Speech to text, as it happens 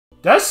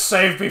Did I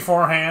save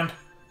beforehand?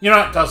 You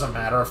know, it doesn't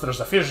matter. If there's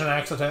a fusion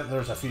accident,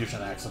 there's a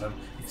fusion accident.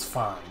 It's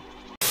fine.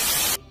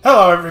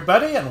 Hello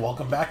everybody, and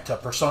welcome back to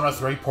Persona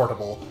 3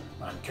 Portable.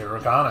 I'm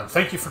Kiragan, and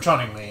thank you for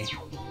joining me.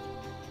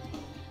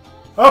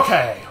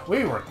 Okay,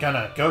 we were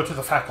gonna go to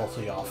the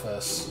faculty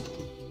office.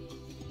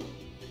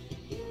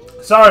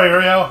 Sorry,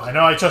 Rio, I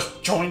know I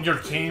just joined your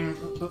team,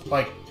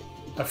 like,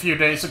 a few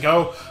days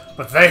ago,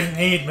 but they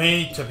need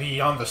me to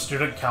be on the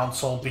student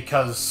council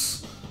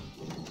because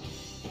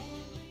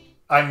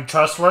I'm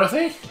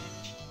trustworthy?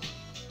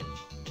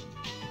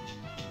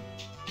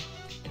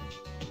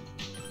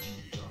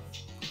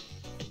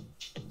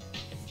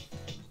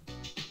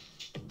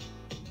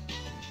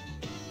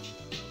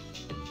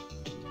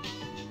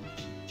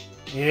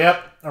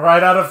 Yep,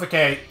 right out of the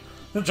gate.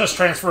 Just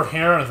transfer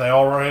here and they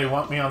already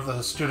want me on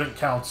the student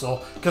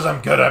council because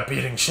I'm good at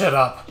beating shit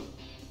up.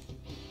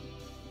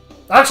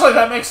 Actually,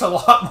 that makes a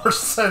lot more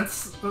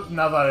sense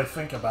now that I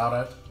think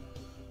about it.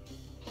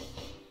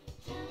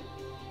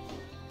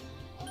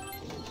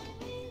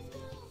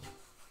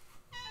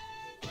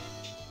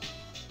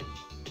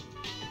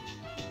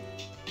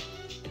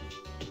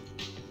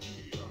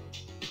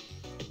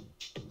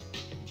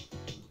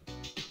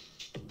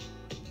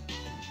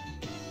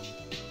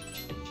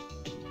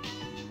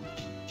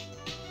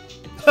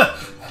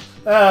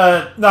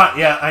 Not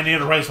yet. I need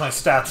to raise my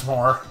stats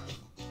more.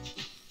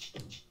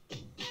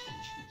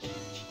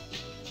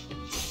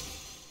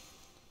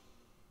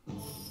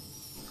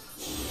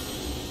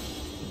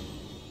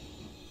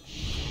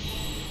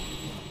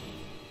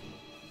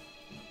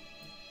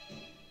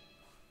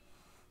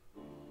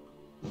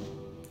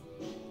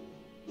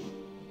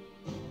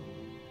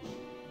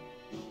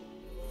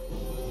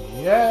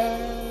 Yay!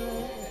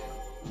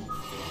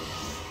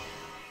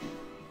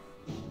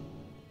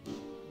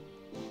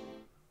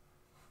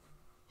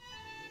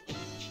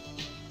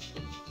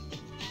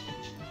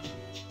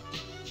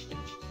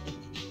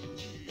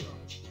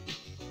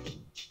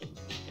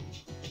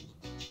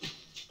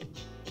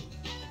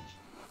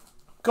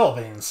 Cool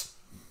beans.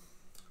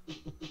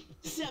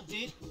 Sup,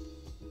 dude?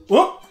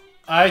 Whoop!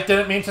 I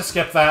didn't mean to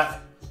skip that.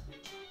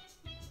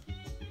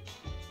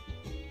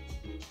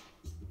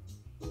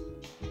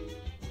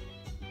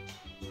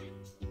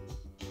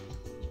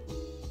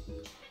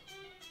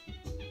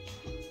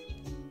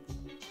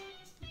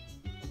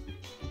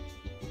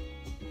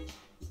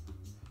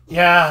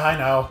 Yeah, I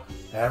know.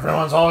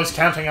 Everyone's always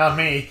counting on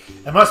me.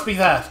 It must be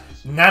that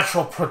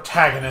natural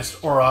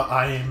protagonist aura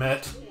I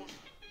emit.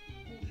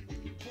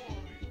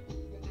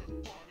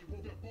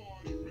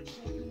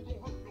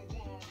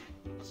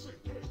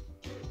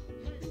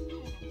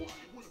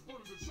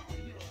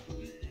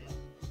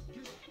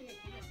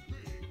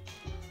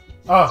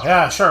 Oh,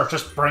 yeah, sure,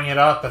 just bring it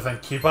up and then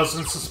keep us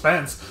in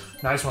suspense.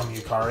 Nice one,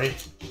 Yukari.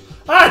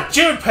 Ah,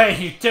 Junpei,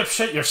 you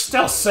dipshit, you're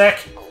still sick!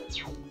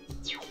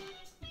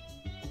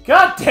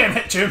 God damn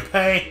it,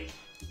 Junpei!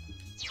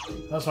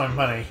 That's my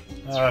money.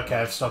 Okay,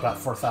 I've still got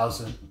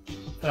 4,000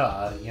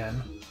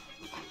 yen.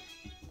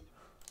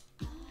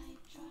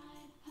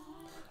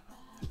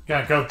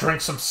 Gonna go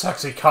drink some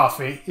sexy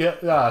coffee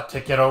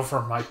to get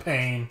over my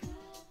pain.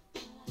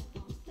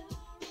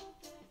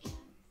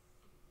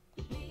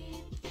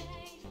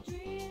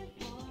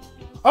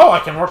 Oh,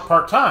 I can work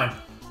part-time.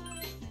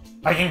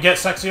 I can get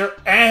sexier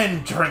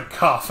and drink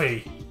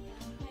coffee.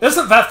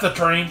 Isn't that the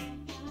dream?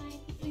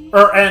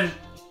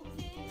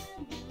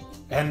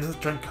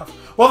 And drink coffee.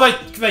 Well,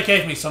 they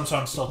gave me some, so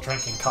I'm still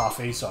drinking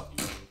coffee, so...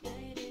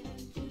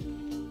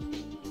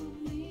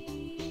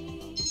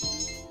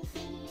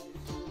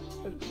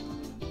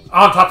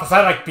 On top of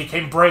that, I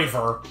became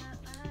braver.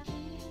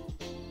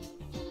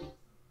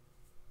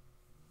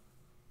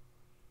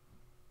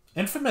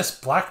 Infamous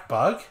black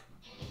bug?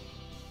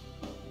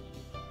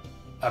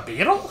 A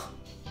beetle?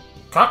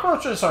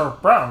 Cockroaches are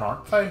brown,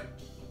 aren't they?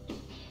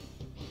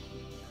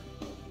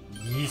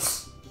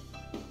 Yes.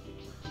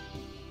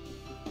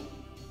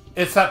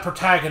 It's that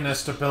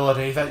protagonist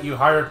ability that you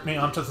hired me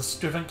onto the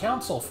student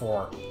council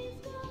for.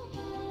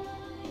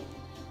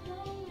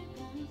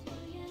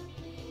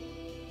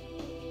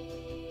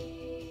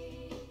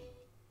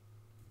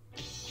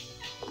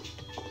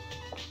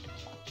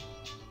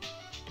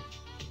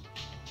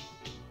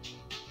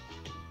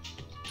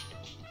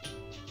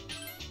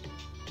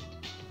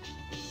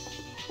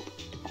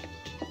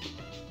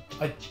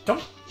 I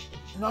don't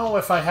know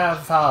if I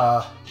have,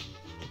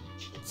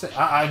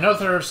 I know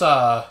there's,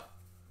 the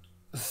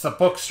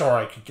bookstore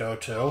I could go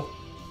to.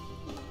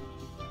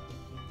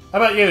 How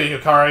about you,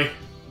 Yukari?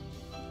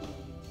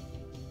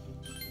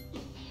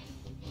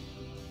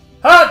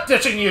 Ah,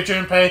 ditching you,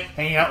 Junpei,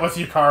 hanging out with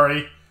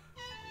Yukari.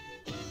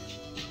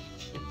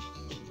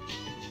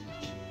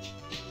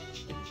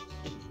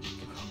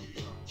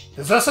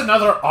 Is this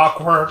another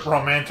awkward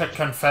romantic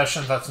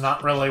confession that's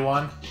not really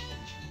one?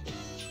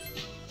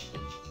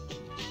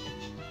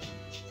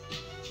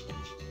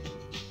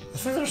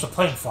 I think there's a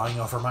plane flying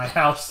over my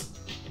house.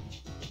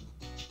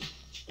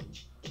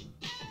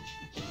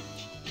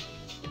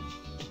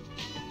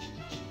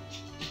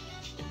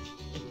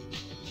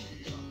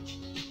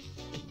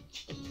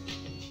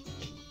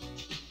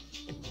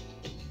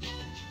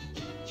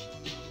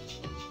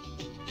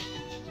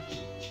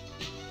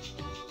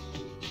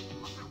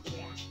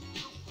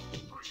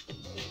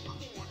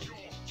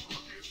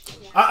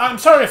 I'm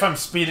sorry if I'm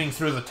speeding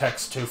through the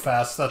text too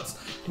fast. That's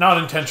not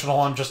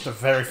intentional. I'm just a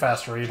very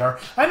fast reader.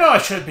 I know I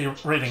should be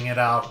reading it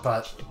out,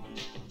 but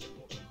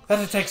that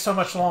it takes so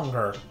much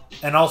longer.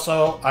 And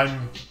also,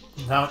 I'm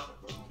not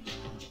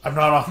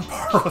on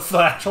par with the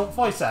actual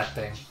voice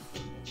acting.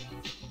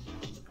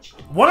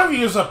 One of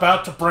you is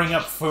about to bring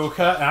up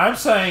Fuuka, and I'm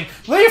saying,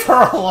 leave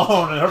her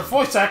alone, and her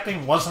voice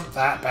acting wasn't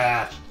that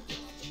bad.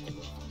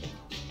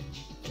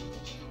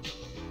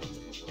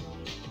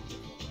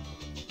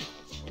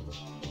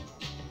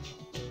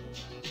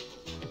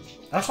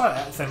 Actually,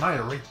 they might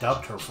have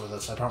redubbed her for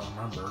this, I don't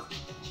remember.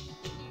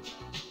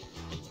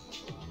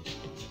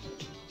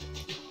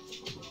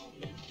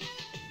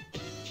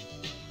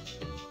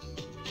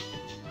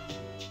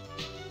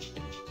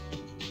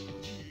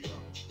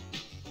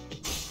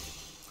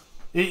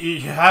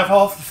 You have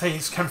all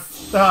these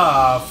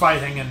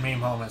fighting and me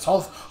moments,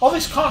 all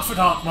these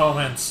confidant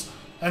moments,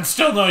 and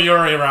still no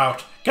Yuri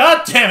route.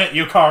 God damn it,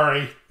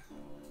 Yukari!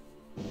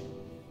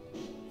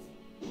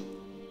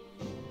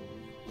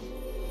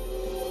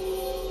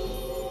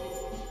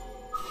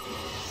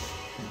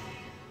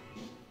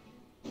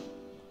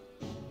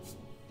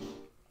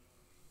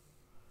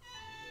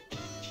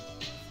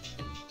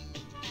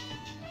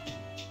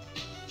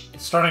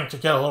 It's starting to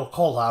get a little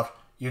cold out.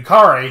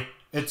 Yukari,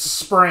 it's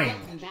spring.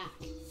 Welcome back.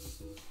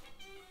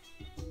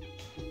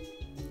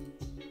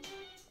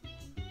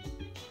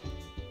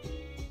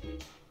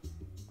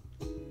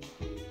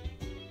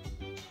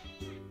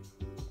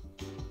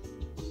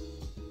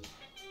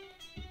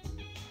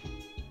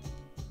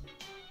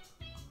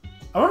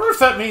 I wonder if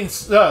that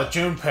means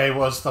Junpei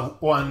was the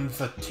one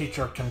the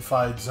teacher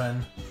confides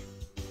in.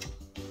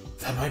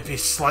 That might be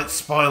slight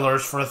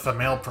spoilers for the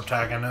male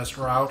protagonist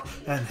route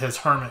and his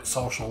hermit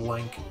social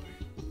link.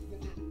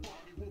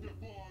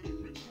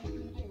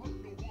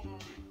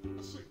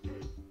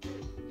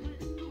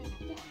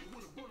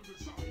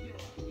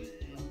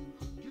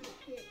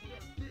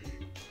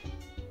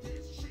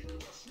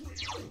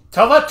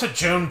 Tell that to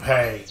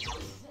Junpei,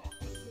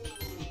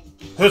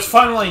 who's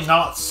finally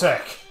not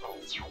sick.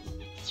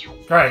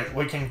 Great,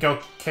 we can go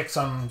kick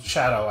some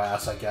shadow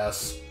ass, I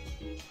guess.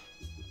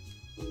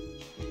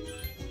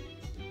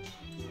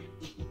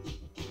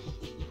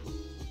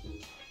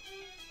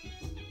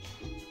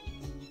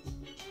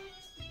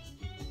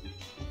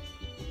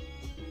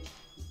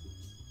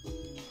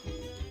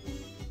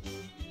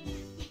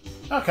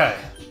 Okay,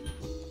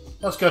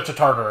 let's go to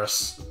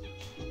Tartarus.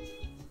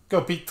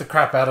 Go beat the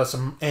crap out of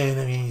some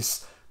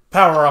enemies.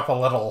 Power up a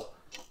little.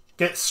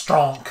 Get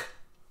strong.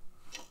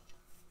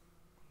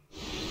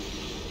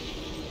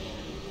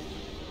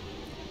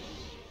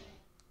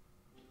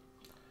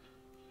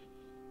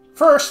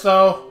 First,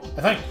 though,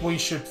 I think we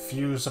should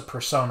fuse a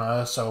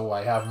persona so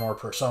I have more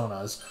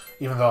personas,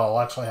 even though I'll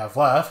actually have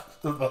less,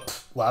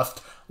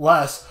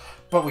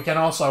 but we can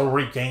also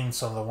regain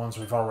some of the ones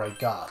we've already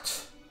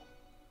got.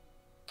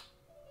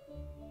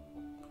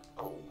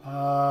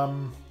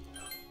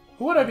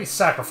 Who would I be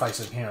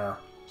sacrificing here?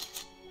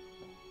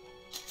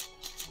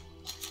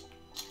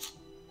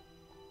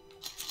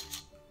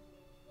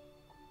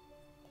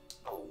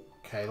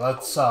 Okay,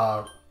 let's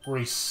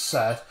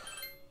reset.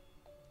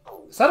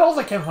 Is that all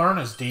they can learn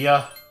is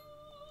Dia?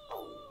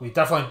 We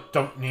definitely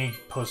don't need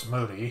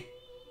Pusmudi.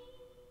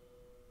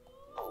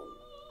 I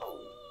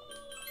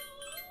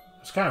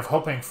was kind of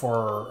hoping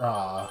for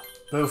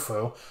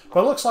Bufu,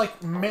 but it looks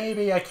like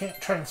maybe I can't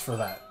transfer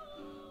that.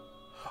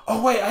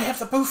 Oh wait, I have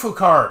the Bufu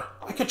card!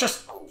 I could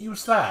just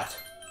use that.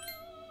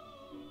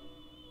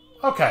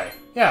 Okay,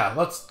 yeah,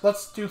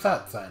 let's do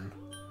that then.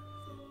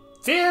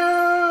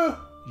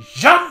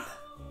 Fusion!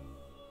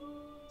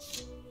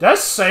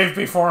 Does save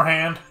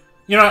beforehand?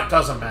 You know, it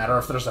doesn't matter.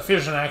 If there's a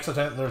fusion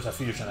accident, there's a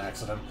fusion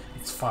accident.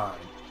 It's fine.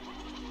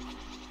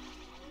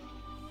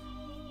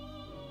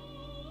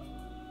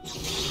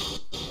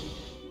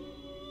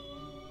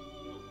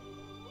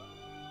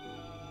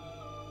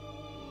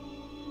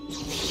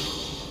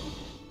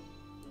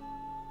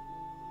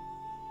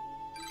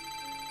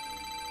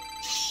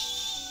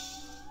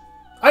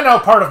 I know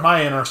part of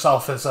my inner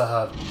self is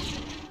a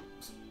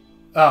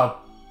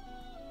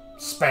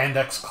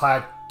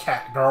spandex-clad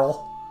cat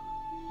girl.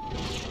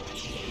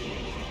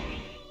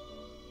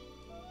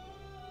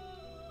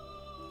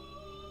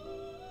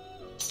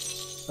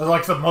 That's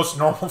like the most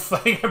normal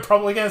thing I'm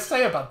probably gonna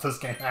say about this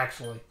game,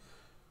 actually.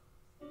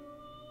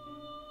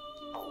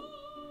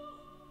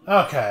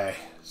 Okay,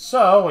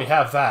 so we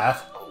have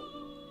that.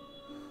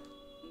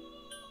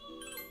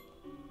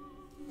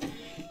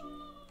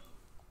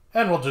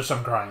 And we'll do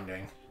some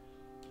grinding.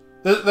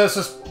 This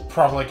is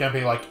probably gonna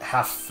be like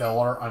half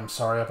filler, I'm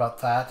sorry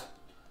about that.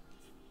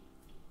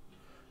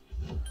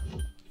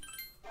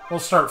 We'll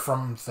start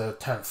from the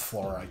 10th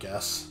floor, I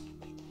guess.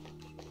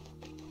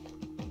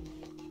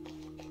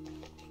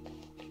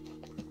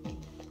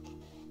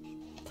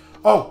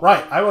 Oh,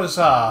 right, I was,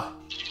 Oh,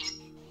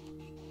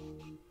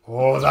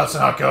 that's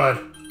not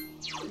good.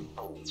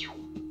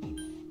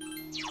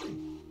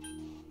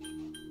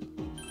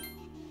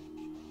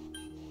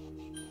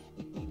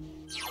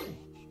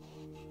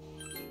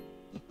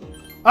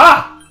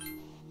 Ah!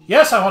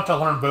 Yes, I want to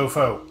learn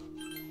Bufu.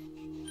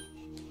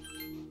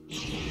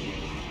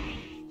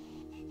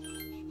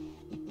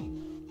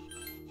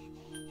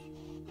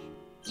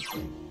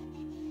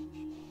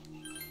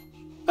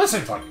 That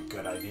seems like a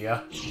good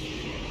idea.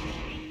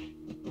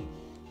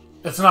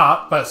 It's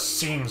not, but it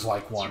seems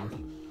like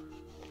one.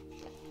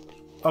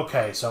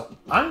 Okay, so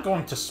I'm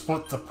going to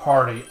split the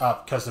party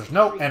up because there's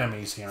no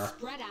enemies here.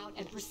 Spread out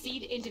and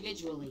proceed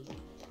individually.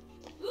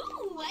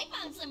 Ooh, I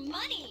found some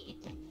money.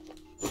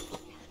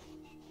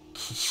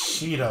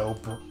 Kishido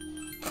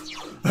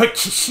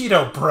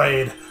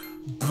braid.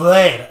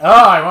 Blade. Oh,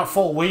 I went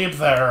full weeb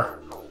there.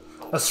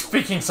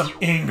 Speaking some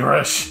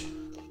English.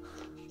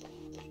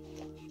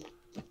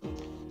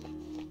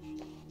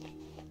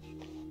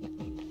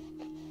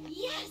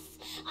 Yes,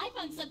 I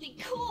found something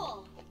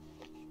cool.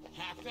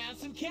 I found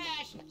some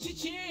cash.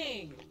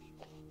 Cha-ching!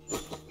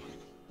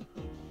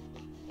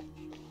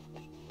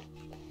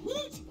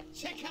 Woot!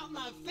 Check out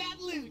my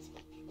fat loot.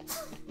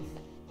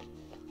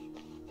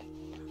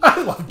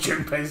 I love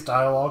Junpei's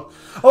dialogue.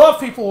 A lot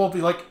of people will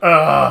be like,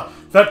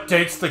 that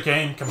dates the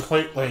game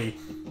completely.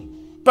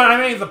 But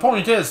I mean, the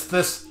point is,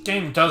 this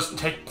game does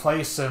take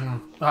place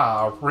in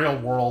real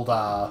world,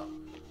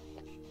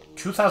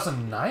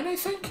 2009, I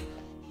think?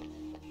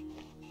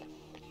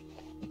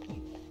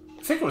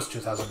 I think it was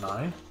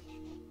 2009.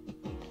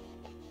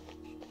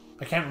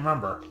 I can't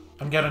remember.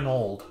 I'm getting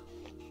old.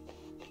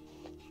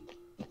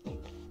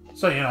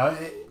 So, you know,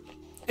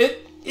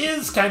 it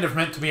is kind of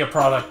meant to be a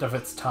product of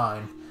its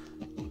time.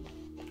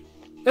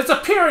 It's a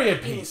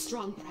period piece.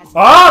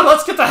 Ah,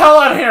 let's get the hell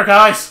out of here,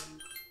 guys!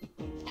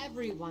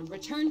 Everyone,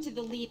 return to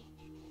the lead.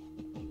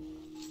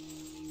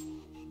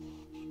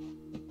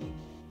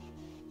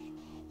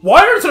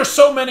 Why are there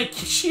so many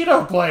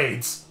Kishido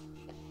blades?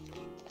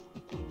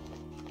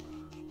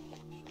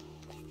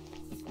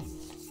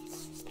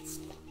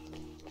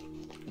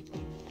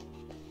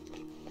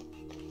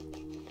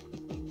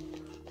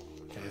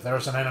 Okay,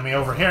 there's an enemy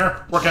over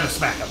here. We're gonna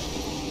smack him.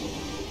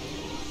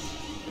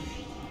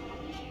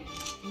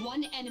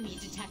 One enemy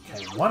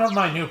detected. Okay, one of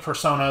my new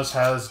personas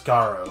has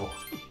Garo.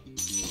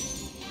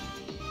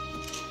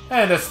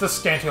 And it's the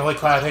scantily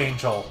clad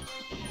angel.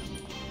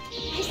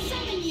 I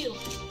summon you!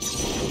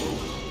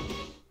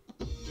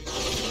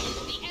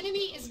 The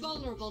enemy is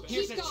vulnerable.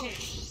 Here's Keep a going.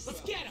 chance.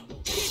 Let's get him. Get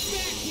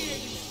back here,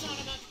 you son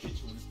of a...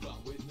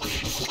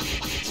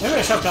 Maybe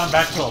I should have gone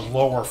back to a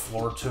lower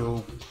floor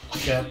to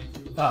get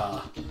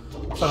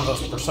some of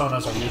those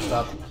personas are used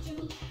up.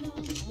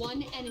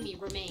 One enemy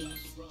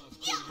remains.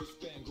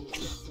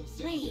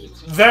 Brave.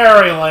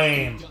 Very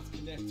lame.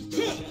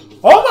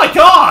 Oh my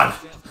god!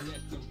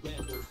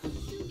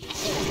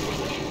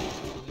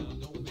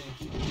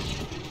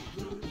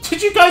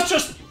 Did you guys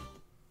just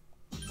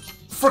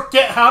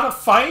forget how to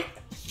fight?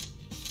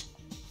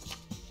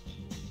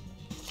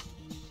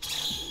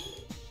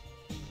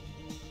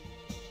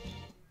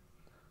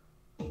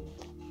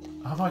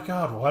 Oh my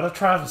god, what a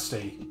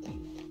travesty.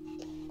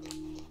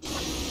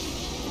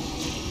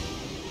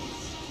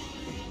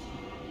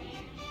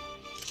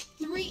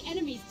 Three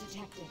enemies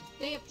detected.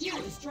 They appear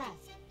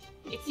distressed.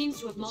 It seems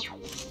to have multiple.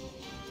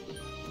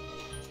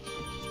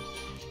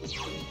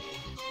 Persona!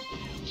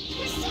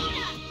 Yes,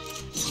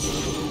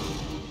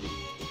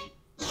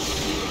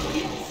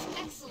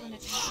 excellent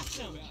attack.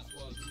 Awesome.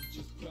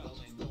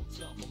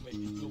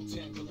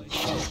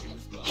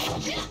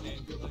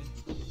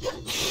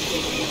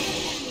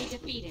 Enemy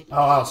defeated. Oh,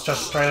 I was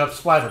just straight up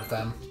splattered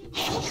them.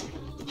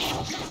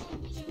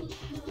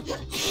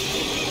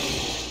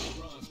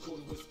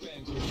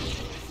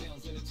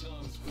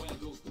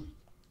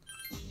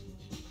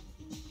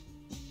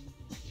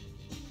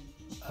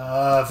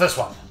 This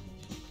one.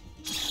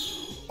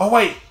 Oh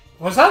wait,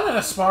 was that an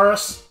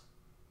Asparus?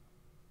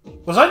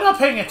 Was I not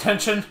paying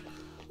attention?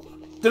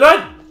 Did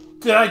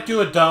I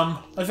do a dumb?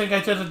 I think I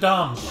did a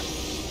dumb.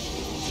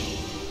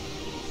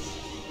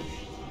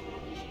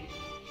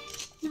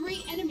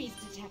 Three enemies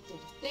detected.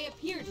 They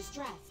appear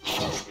distressed.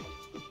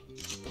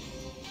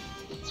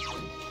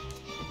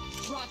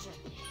 Roger.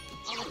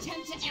 I'll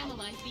attempt to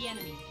analyze the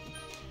enemy.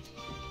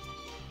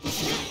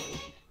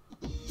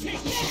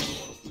 Take that!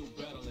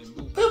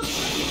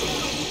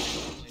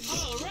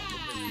 All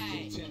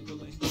right.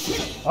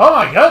 Oh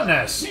my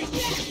goodness!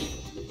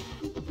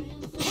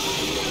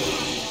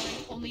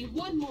 Only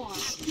one more.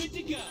 Good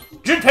to go.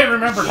 Junpei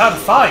remembered how to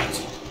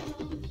fight!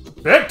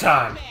 Big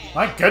time!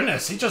 My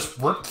goodness, he just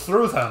worked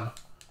through them.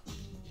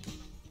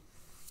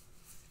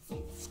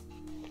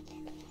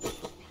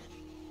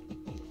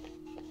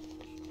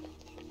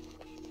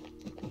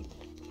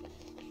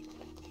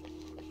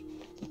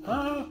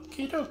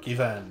 Okie dokie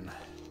then.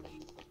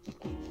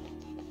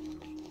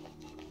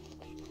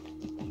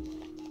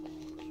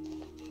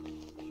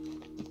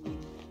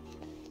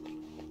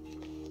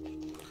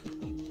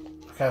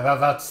 Okay,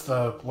 that's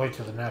the way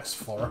to the next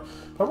floor.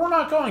 But we're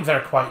not going there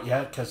quite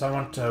yet, because I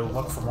want to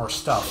look for more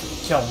stuff,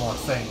 kill more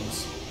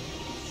things.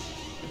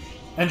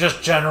 And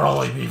just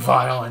generally be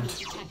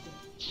violent.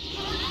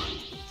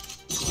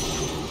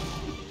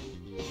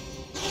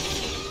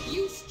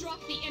 You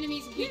struck the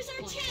enemy's weak Here's our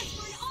point. chance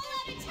for an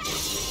all-out attack.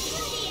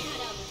 Ready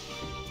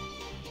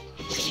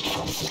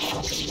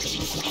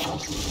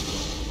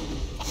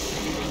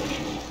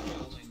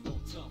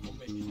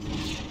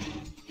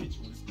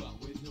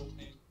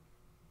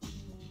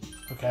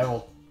Okay,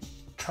 we'll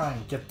try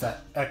and get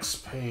that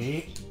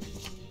XP.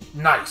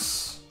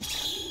 Nice!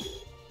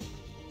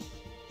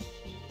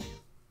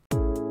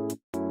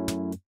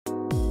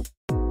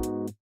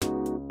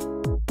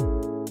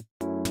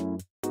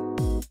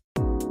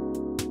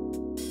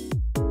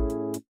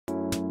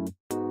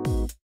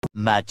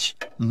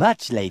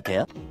 Much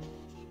later.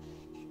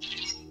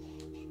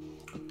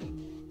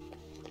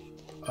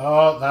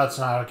 Oh, that's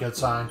not a good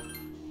sign.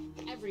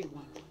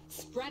 Everyone,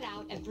 spread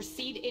out and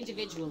proceed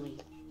individually.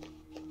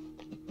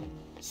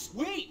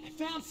 Sweet! I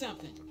found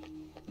something!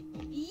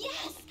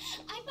 Yes!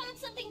 I found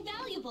something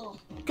valuable.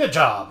 Good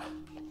job.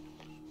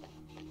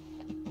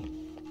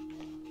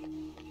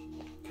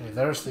 Okay,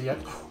 there's the...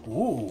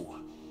 Ooh,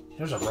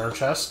 here's a rare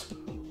chest.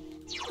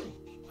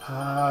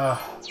 I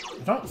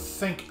don't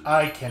think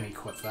I can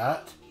equip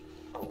that.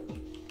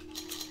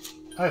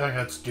 I think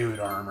that's dude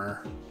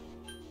armor.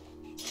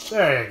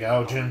 There you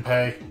go,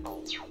 Junpei.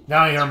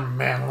 Now you're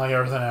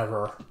manlier than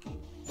ever.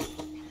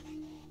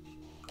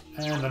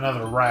 And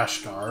another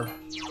rash guard,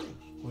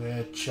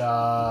 which,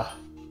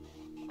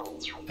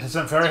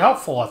 isn't very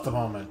helpful at the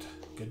moment.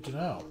 Good to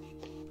know.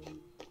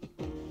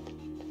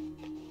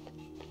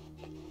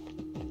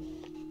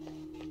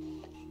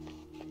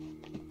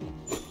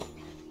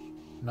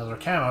 Another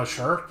camo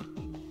shirt,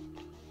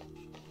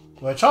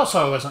 which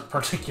also isn't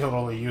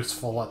particularly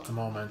useful at the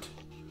moment.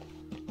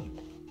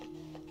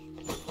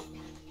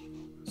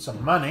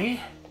 Some money.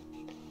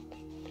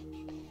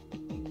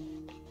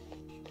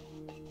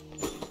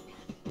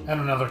 And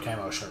another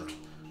camo shirt.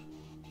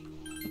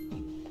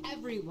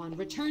 Everyone,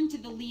 return to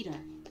the leader.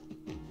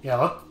 Yeah,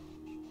 look.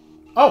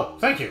 Oh,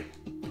 thank you.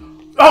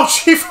 Oh,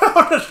 she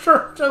found a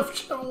shirt of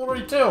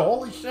chivalry too.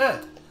 Holy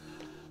shit.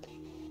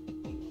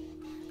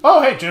 Oh,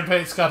 hey,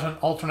 Junpei's got an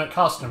alternate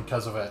costume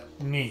because of it.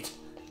 Neat.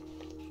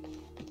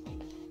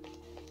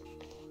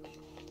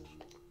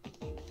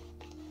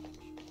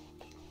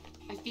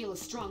 I feel a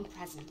strong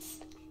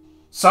presence.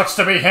 Sucks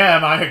to be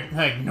him. I'm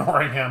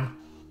ignoring him.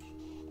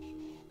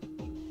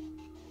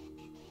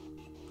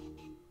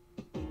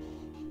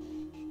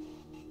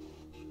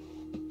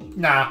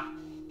 Nah.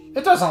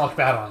 It doesn't look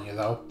bad on you,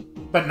 though.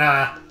 But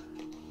nah.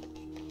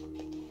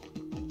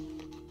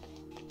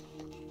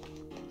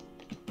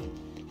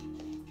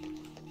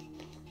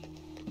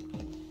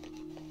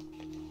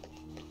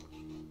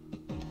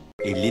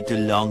 A little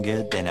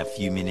longer than a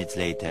few minutes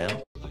later.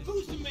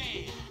 Who's the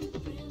man?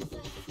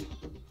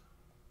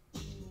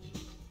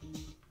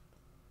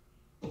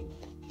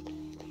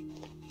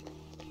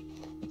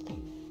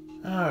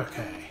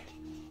 Okay.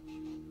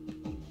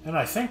 And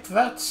I think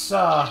that's,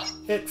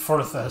 it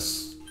for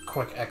this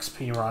quick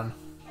XP run.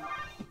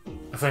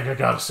 I think I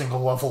got a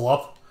single level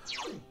up.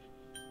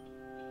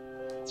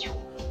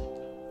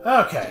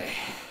 Okay.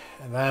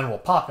 And then we'll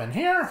pop in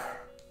here.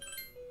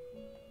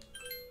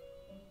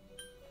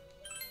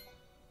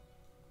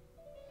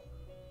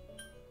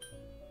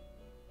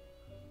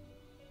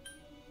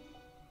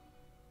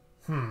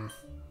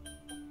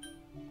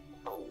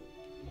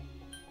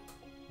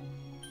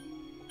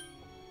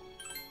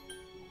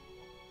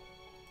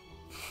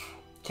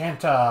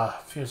 Can't,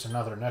 fuse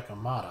another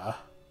Nekomata.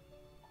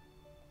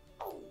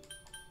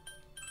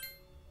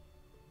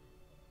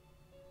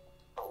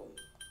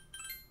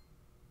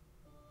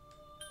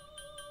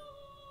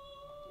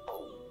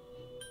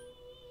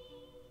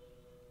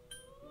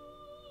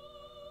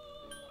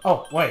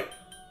 Oh, wait.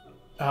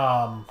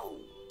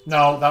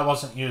 No, that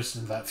wasn't used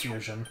in that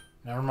fusion.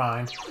 Never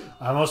mind.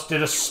 I almost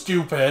did a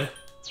stupid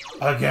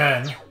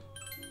again.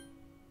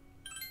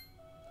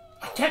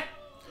 I can't...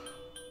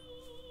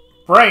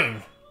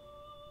 Brain!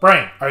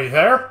 Brain, are you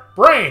there?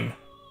 Brain!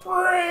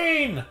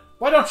 Brain!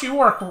 Why don't you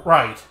work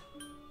right?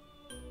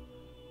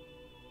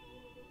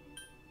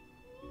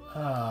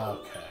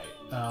 Okay,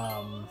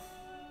 I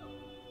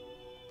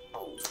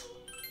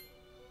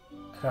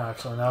don't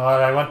actually know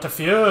what I want to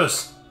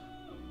fuse.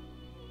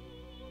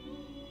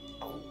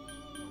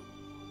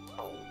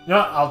 You know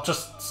what, I'll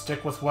just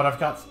stick with what I've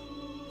got.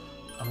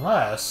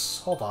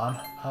 Unless... Hold on.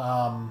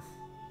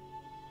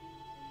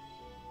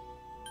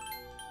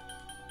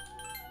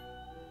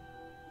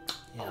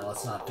 Yeah,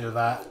 let's not do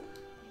that.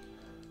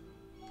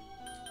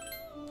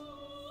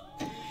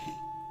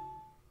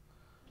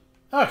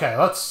 Okay,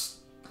 let's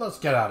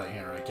get out of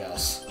here, I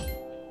guess.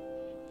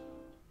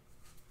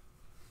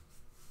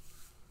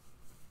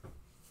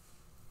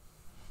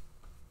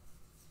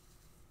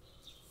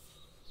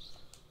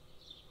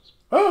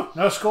 Oh,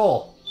 no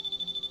school.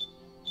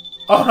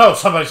 Oh no,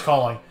 somebody's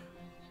calling.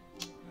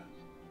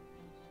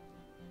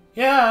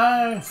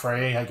 Yeah, I'm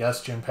free, I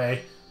guess, Junpei.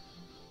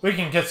 We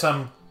can get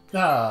some,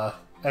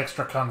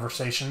 extra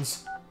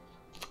conversations.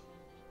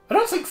 I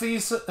don't think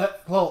these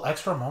little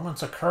extra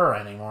moments occur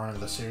anymore in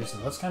the series,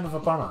 and that's kind of a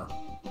bummer.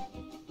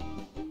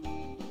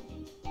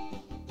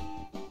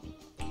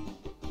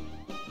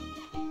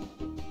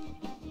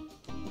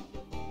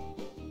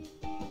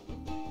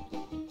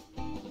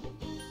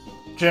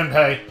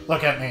 Junpei,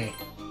 look at me.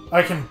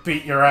 I can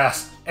beat your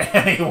ass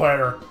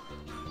anywhere.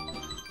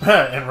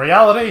 In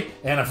reality,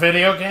 in a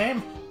video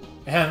game,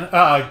 and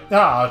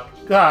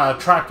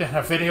trapped in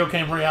a video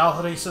game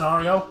reality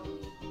scenario.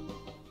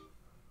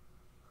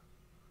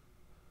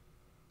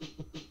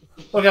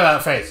 Look at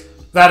that face.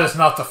 That is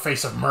not the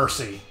face of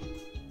mercy.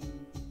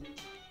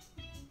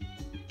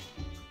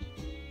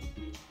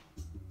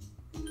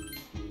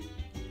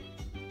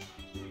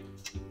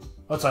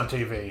 What's on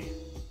TV?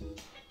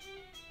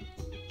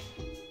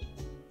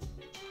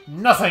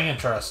 Nothing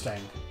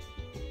interesting.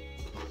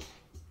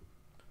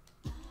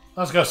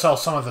 Let's go sell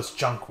some of this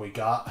junk we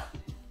got.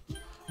 You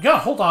gotta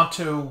hold on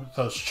to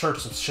those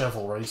shirts of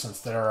chivalry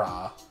since they're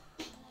a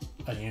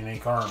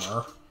unique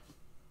armor.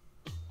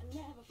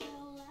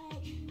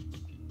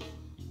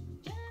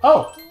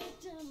 Oh!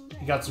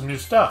 You got some new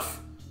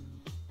stuff.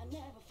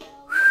 Whew.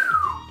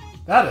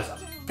 That is a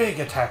big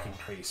attack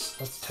increase.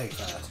 Let's take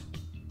that.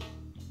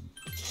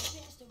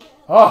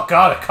 Oh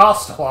god, it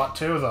costs a lot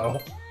too, though.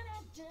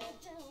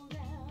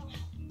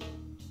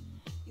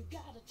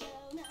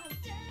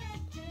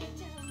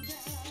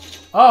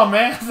 Oh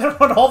man, there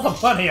went all the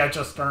money I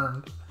just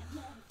earned.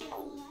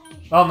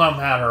 Well, no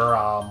matter,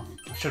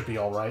 it should be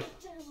alright.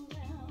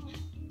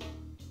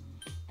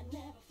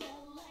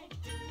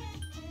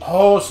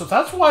 Oh, so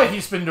that's why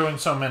he's been doing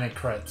so many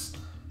crits.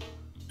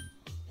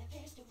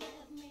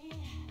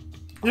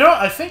 You know,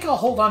 I think I'll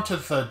hold on to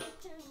the,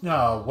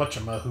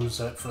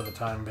 whatchamahoosit for the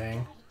time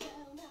being.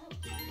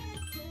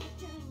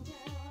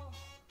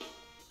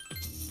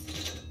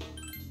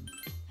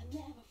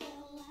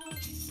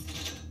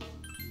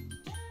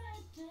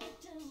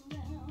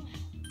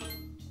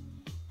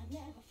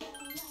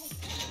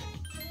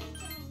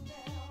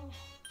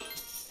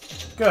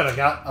 Good, I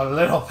got a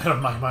little bit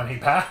of my money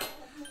back.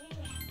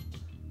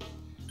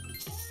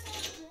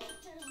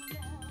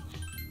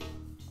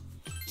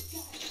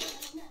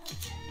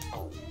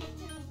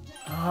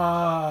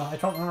 I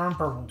don't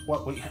remember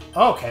what we...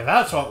 Okay,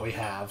 that's what we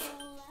have.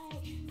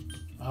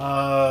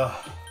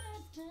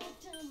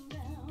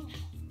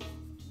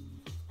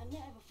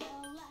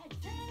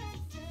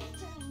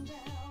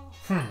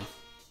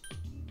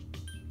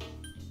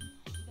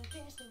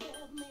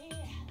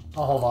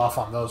 I'll hold off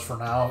on those for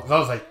now,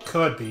 though they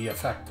could be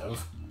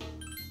effective.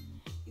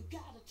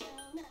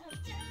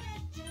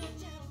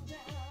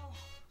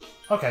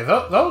 Okay,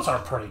 those are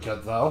pretty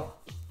good, though.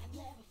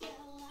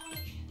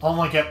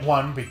 Only get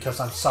one because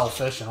I'm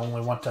selfish and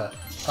only want to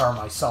power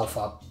myself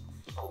up.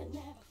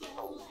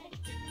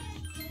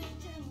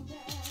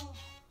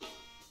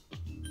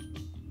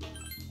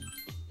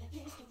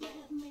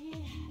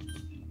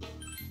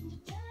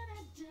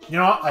 You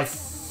know what? I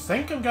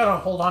think I'm gonna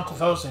hold on to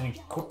those and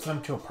equip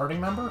them to a party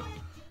member.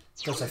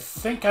 Because I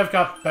think I've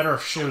got better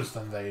shoes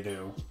than they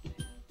do.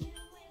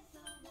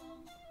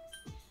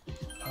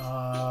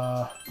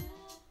 Oh,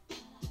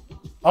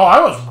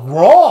 I was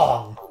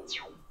wrong!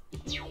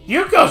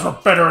 You guys were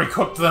better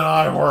equipped than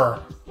I were!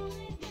 I'm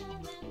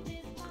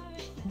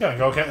gonna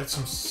go get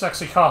some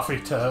sexy coffee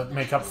to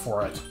make up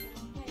for it.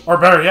 Or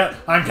better yet,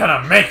 I'm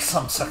gonna make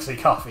some sexy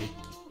coffee.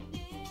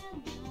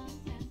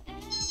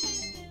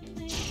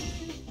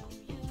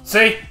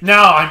 See?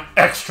 Now I'm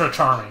extra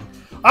charming.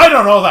 I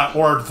don't know that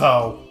word,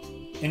 though.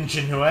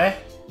 Ingenue?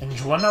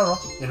 Ingenuo?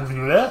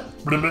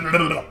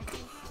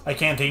 I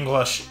can't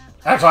English.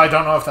 Actually, I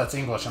don't know if that's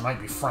English. It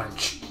might be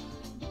French.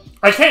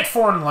 I can't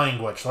foreign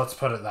language, let's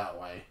put it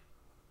that way.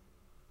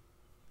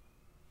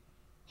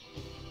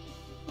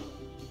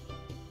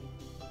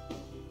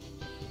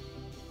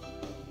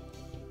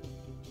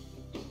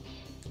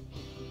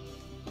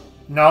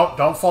 No,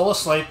 don't fall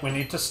asleep. We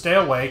need to stay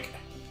awake.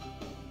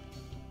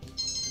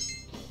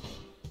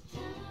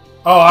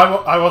 Oh,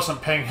 I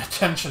wasn't paying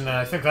attention, and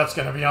I think that's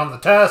going to be on the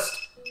test.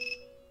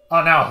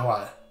 Oh, now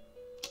what?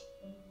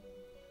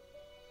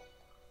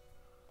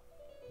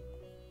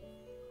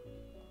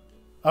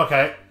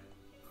 Okay.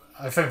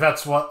 I think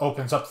that's what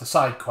opens up the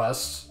side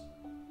quests.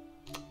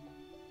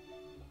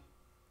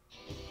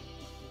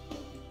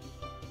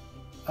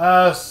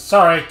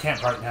 Sorry,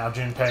 can't right now,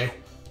 Junpei.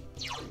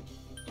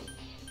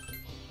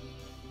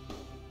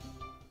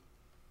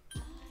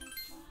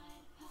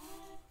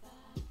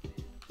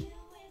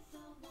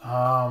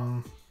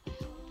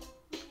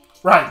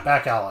 Right,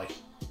 back alley.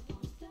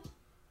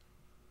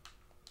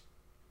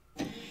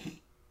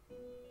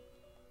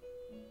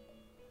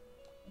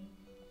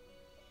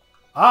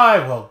 I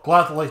will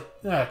gladly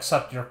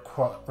accept your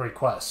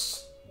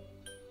requests.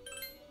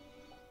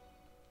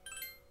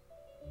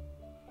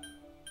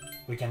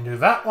 We can do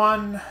that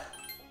one.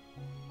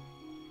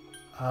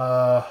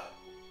 That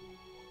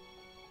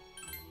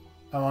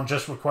one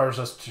just requires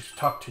us to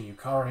talk to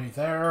Yukari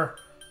there.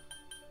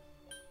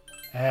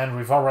 And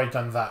we've already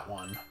done that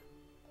one.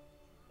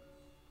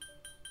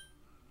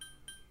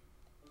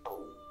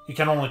 You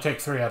can only take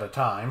 3 at a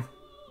time.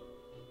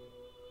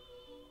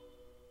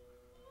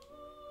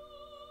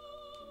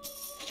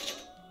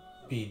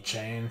 Bead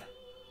chain.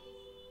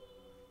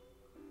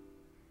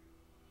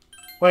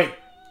 Wait.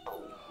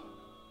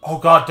 Oh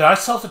god, did I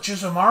sell the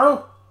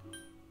Juzumaru?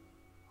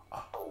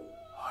 Oh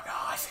no,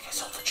 I think I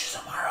sold the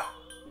Juzumaru.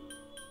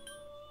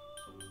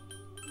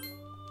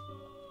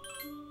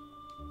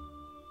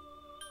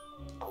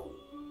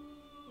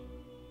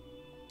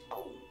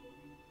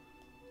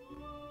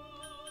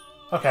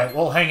 Okay,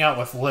 we'll hang out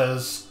with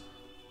Liz.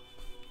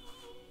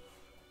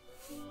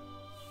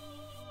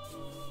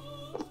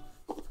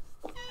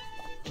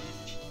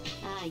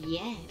 Ah,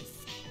 yes.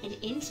 An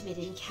intimate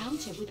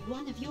encounter with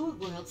one of your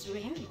world's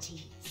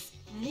rarities.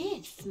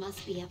 This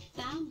must be a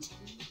fountain.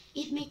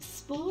 It makes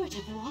sport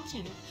of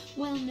water,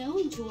 well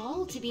known to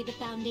all to be the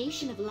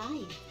foundation of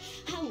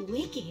life. How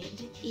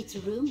wicked! It's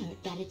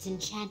rumored that its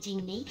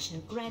enchanting nature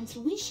grants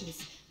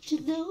wishes to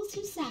those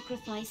who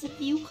sacrifice a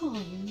few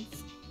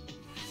coins.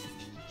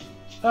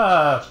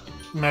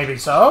 Maybe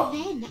so?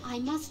 Then I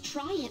must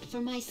try it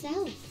for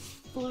myself.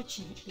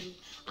 Fortunately,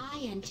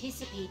 I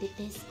anticipated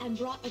this and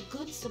brought a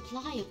good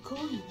supply of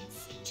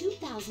coins.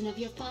 2,000 of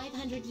your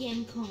 500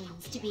 yen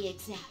coins, to be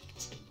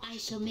exact. I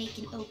shall make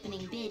an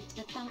opening bid to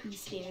the fountain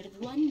spirit of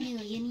 1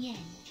 million yen.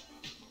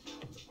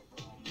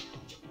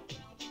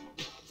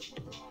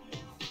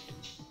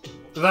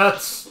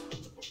 That's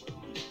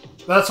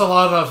a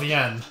lot of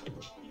yen.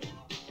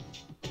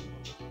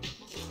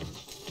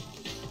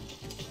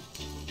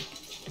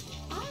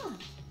 Ah,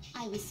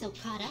 I was so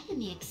caught up in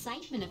the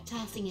excitement of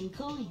tossing in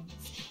coins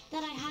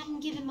that I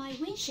hadn't given my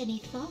wish any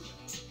thought.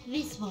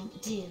 This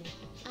won't do.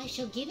 I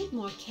shall give it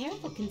more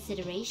careful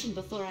consideration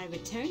before I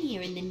return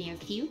here in the near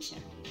future.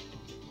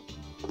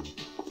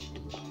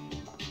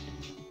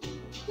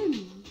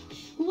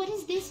 What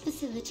is this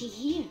facility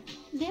here?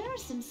 There are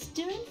some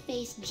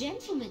stern-faced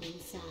gentlemen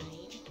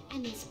inside,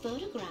 and these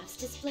photographs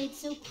displayed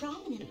so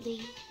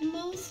prominently.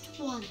 Most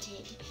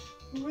wanted.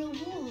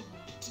 Reward.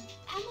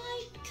 Am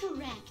I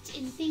correct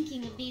in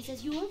thinking of these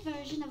as your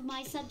version of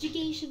my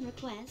subjugation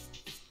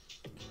requests?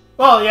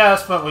 Well,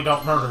 yes, but we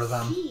don't murder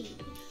them.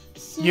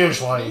 So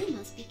Usually. They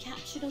must be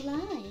captured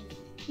alive.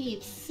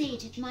 You've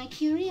sated my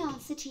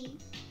curiosity.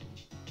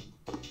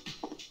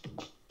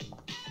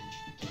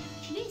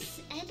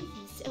 This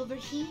edifice over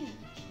here,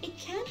 it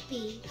can't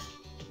be.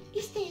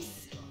 Is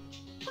this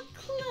a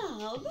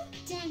club?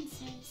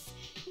 Dancers,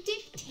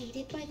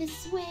 dictated by the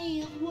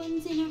sway of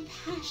one's inner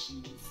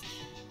passions.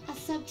 A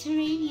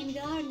subterranean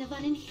garden of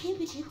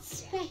uninhibited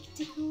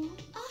spectacle.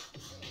 Ah,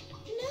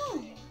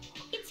 no.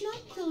 It's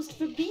not closed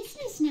for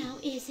business now,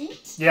 is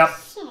it? Yep.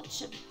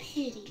 Such a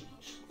pity.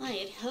 I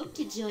had hoped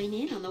to join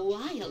in on the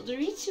wild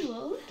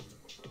ritual.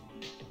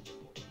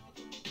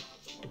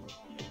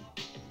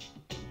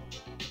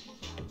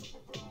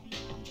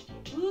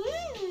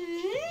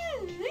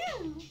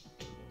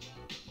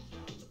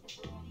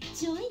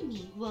 Join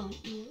me, won't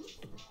you?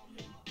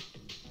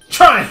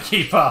 Try and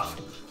keep up!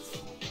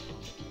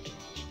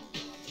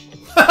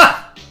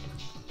 My,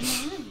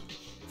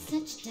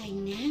 such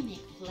dynamic,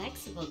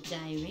 flexible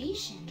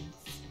gyrations.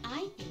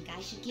 I think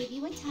I should give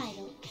you a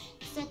title,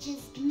 such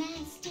as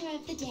Master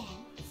of the Dance.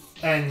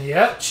 And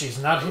yet,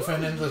 she's not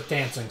even in the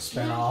dancing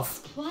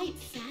spin-off. That's quite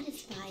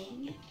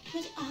satisfying,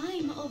 but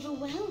I'm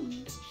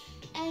overwhelmed.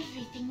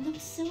 Everything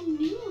looks so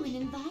new and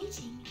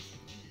inviting.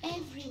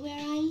 Everywhere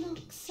I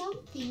look,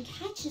 something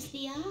catches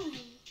the eye.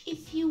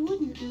 If you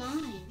wouldn't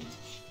mind,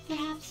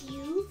 perhaps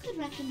you could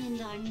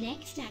recommend our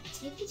next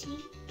activity.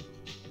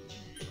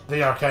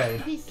 The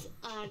arcade. This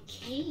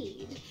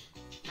arcade.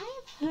 I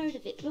have heard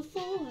of it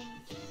before.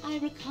 I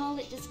recall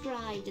it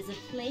described as a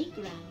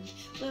playground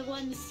where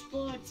one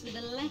sports with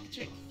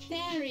electric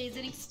fairies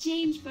in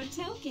exchange for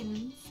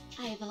tokens.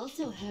 I have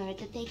also heard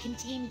that they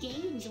contain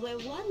games where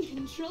one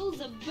controls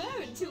a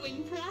bird to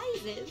win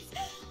prizes.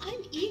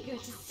 I'm eager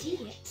to see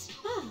it.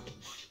 Ah,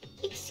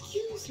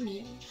 excuse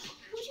me.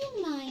 Would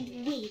you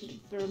mind waiting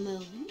for a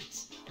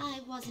moment? I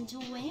wasn't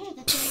aware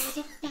that there was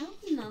a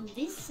fountain on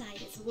this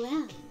side as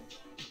well.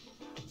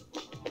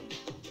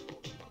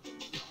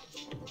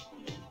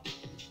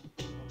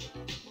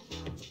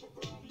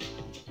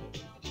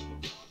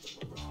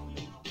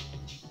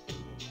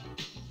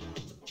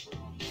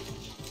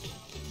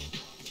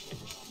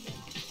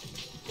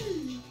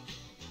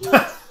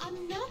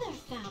 Another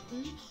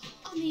fountain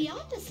on the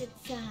opposite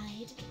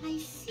side. I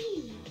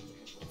see.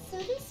 So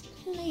this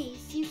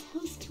place is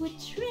host to a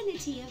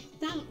trinity of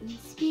fountain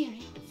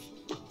spirits.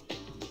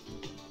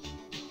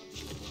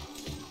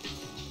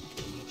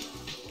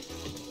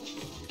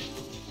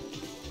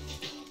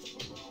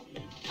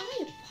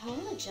 I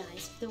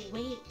apologize for the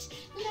wait.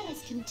 Let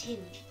us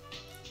continue.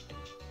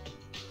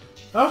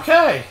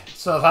 Okay,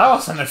 so that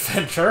was an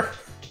adventure.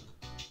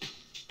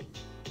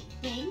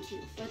 Thank you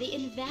for the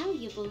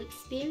invaluable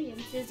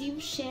experiences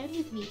you've shared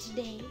with me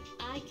today.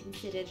 I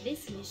consider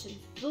this mission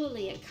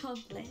fully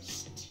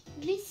accomplished.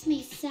 This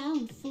may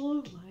sound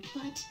forward,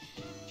 but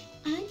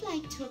I'd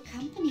like to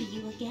accompany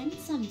you again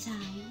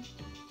sometime.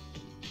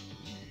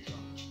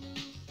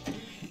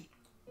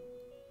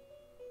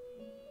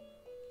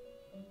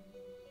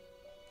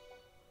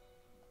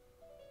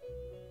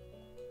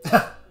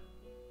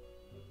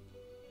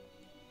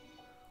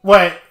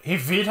 Wait, he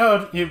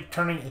vetoed you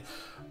turning...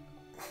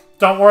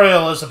 Don't worry,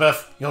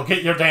 Elizabeth. You'll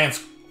get your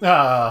dance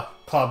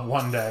club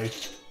one day.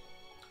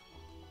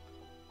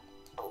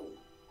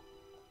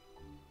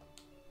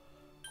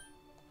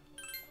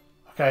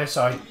 Okay,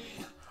 so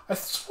I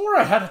swore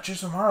I had a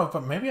Juzumaru,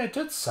 but maybe I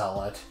did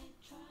sell it.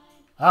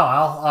 Oh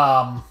well,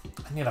 I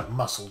need a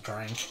muscle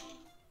drink.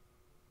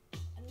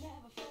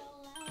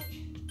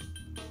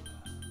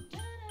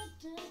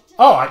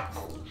 Oh,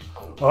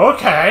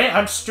 okay,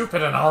 I'm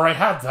stupid and already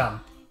had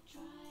them.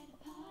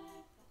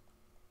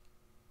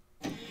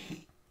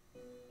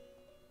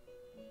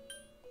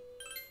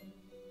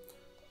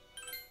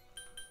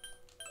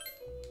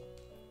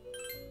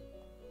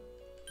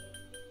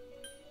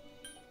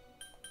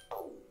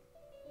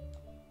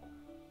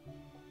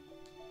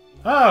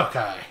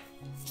 Okay.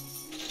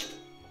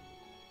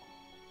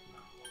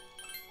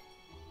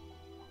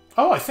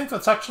 Oh, I think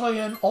that's actually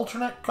an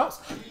alternate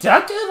costume. Did I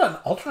get an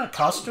alternate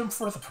costume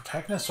for the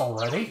protagonist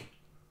already?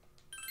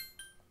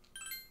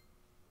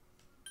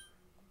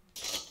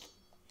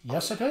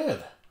 Yes, I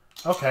did.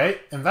 Okay,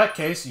 in that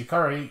case,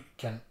 Yukari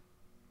can...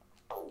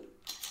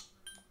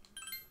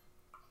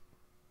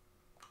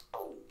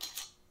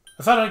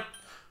 I thought I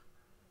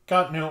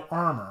got new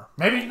armor.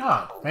 Maybe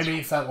not.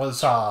 Maybe that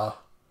was,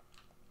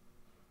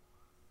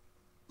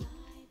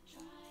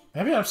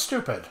 maybe I'm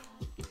stupid.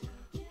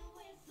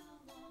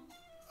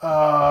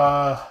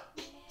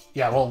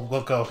 Yeah,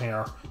 we'll go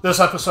here. This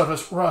episode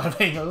is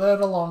running a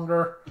little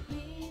longer.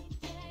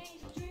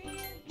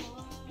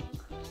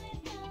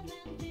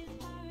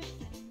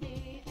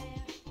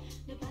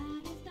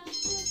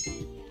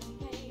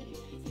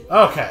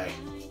 Okay.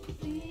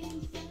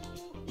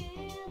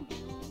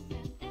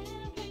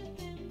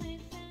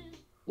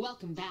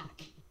 Welcome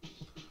back.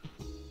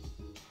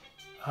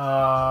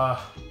 I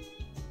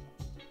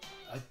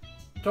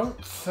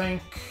don't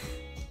think...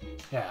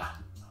 Yeah.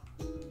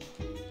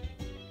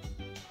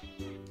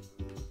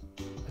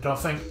 I don't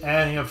think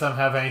any of them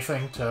have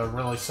anything to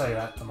really say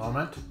at the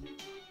moment.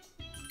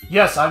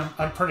 Yes,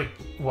 I'm pretty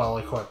well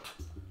equipped.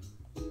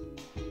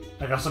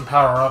 I got some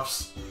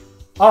power-ups.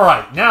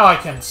 Alright, now I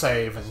can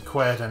save and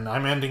quit, and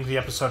I'm ending the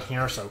episode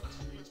here, so...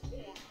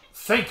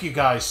 Thank you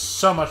guys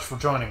so much for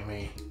joining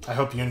me. I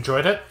hope you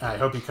enjoyed it, and I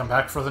hope you come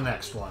back for the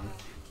next one.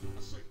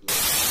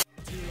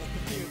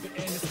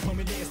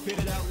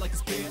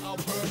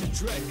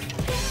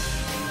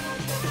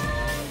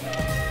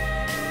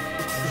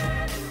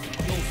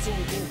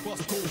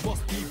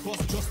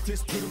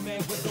 Justice to the man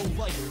with no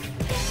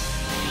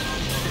life.